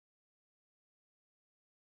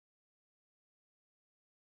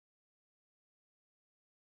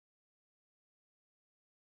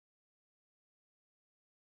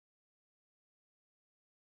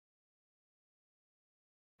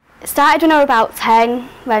It started when I was about 10,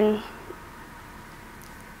 when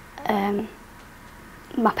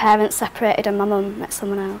my parents separated and my mum met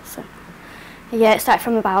someone else. And yeah, it started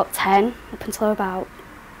from about 10 up until about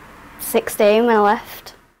 16 when I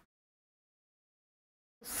left.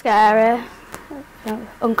 Scary,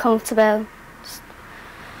 uncomfortable. Just,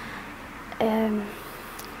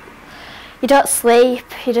 you don't sleep.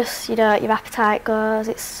 Your appetite goes.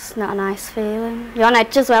 It's just not a nice feeling. You're on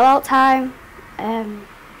edge as well all the time.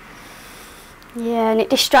 Yeah, and it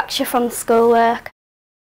distracts you from schoolwork.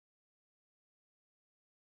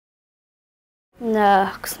 No,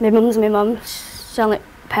 because my mum's my mum. She's the only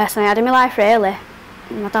person I had in my life, really.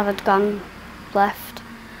 My dad had gone, left.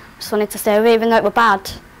 I just wanted to stay with her, even though it was bad.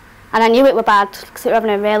 And I knew it was bad, because it was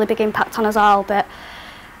having a really big impact on us all, but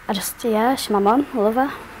yeah, she's my mum, I love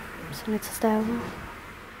her. I just wanted to stay with her.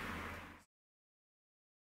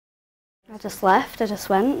 I just left, I just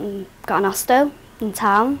went and got an hostel in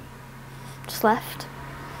town. Just left.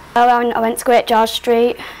 I went to Great George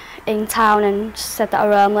Street in town and just said that I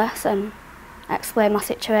was homeless, and I explained my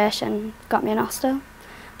situation, got me an hostel.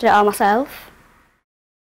 Did it all myself.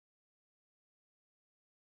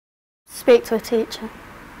 Speak to a teacher.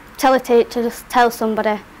 Tell a teacher, just tell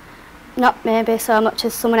somebody. Not maybe so much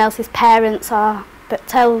as someone else's parents, but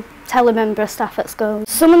tell a member of staff at school.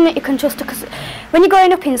 Someone that you can trust, because when you're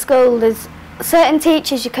growing up in school, there's certain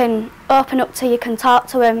teachers you can open up to, you can talk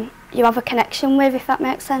to them, you have a connection with, if that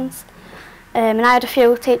makes sense. And I had a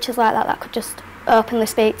few teachers like that I could just openly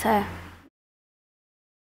speak to.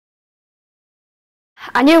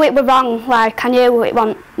 I knew it was wrong, like I knew it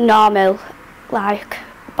wasn't normal, like,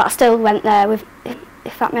 but I still went there with,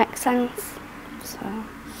 if that makes sense. So,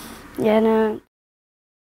 yeah, no.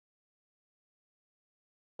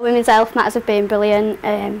 Women's health matters have been brilliant.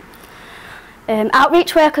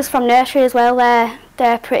 Outreach workers from nursery as well,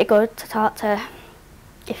 they're pretty good to talk to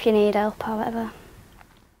if you need help or whatever.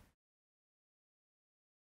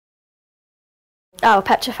 I was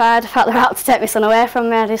petrified. I felt they were out to take my son away from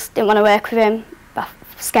me. I just didn't want to work with him. I was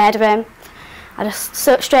scared of him.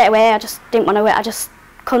 Straight away, I just didn't want to work. I just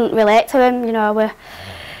couldn't relate to him. You know,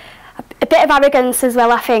 a bit of arrogance as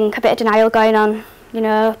well, I think, a bit of denial going on, you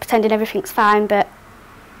know, pretending everything's fine, but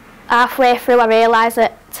halfway through I realised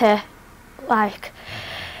that to, like,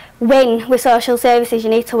 win with social services, you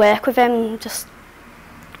need to work with them, just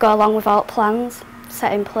go along with all plans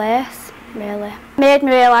set in place, really. Made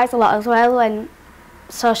me realise a lot as well when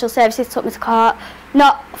social services took me to court,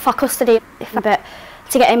 not for custody, but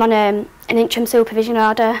to get him on an interim supervision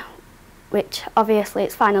order, which obviously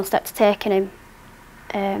it's final step to taking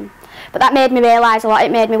him. But that made me realise a lot.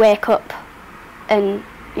 It made me wake up, and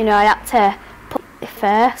you know, I had to put it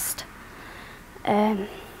first.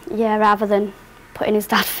 Yeah, rather than putting his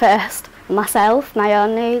dad first, myself, my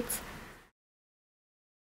own needs.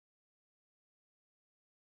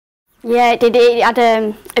 Yeah, it did. It had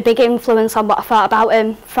a big influence on what I thought about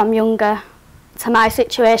him from younger to my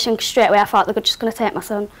situation. Straight away I thought they were just going to take my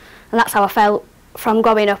son, and that's how I felt from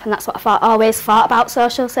growing up, and that's what I always thought about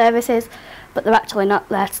social services. But they're actually not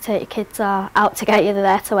there to take your kids or out to get you, they're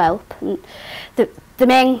there to help. And the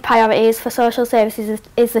main priority is for social services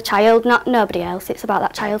is the child, not nobody else. It's about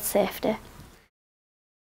that child's safety.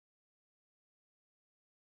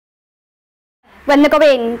 When they go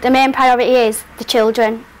in, the main priority is the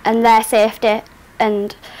children and their safety.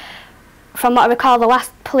 And from what I recall, the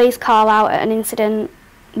last police call out at an incident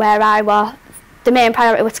where I was, the main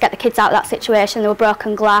priority was to get the kids out of that situation. There were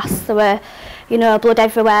broken glass, there were, you know, blood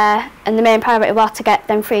everywhere, and the main priority was to get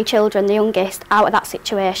them 3 children, the youngest, out of that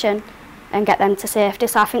situation and get them to safety.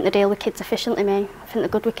 So I think they deal with kids efficiently, me. I think they're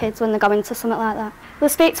good with kids when they go into something like that. They'll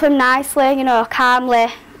speak to them nicely, you know, calmly,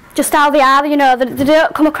 just how they are, you know, they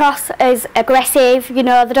don't come across as aggressive, you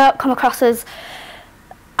know, they don't come across as,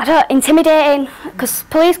 intimidating, because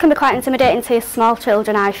police can be quite intimidating to small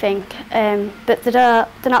children, I think, but they're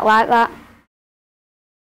not like that.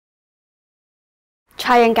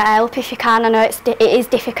 Try and get help if you can. I know it is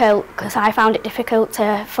difficult, because I found it difficult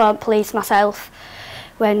to phone police myself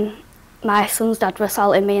when my son's dad was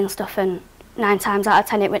assaulting me and stuff, and 9 times out of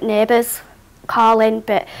 10 it was neighbours calling.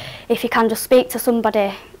 But if you can just speak to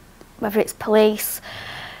somebody, whether it's police,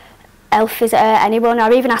 health visitor, anyone,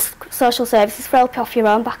 or even ask social services for help off your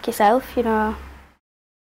own back yourself, you know.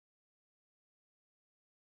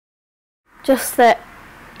 Just that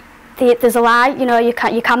there's a light, you know, you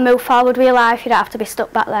can move forward with your life, you don't have to be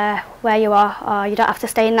stuck back there where you are, or you don't have to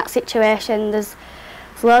stay in that situation. There's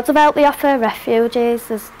loads of help they offer, refuges,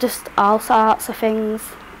 there's just all sorts of things,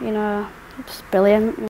 you know, just brilliant.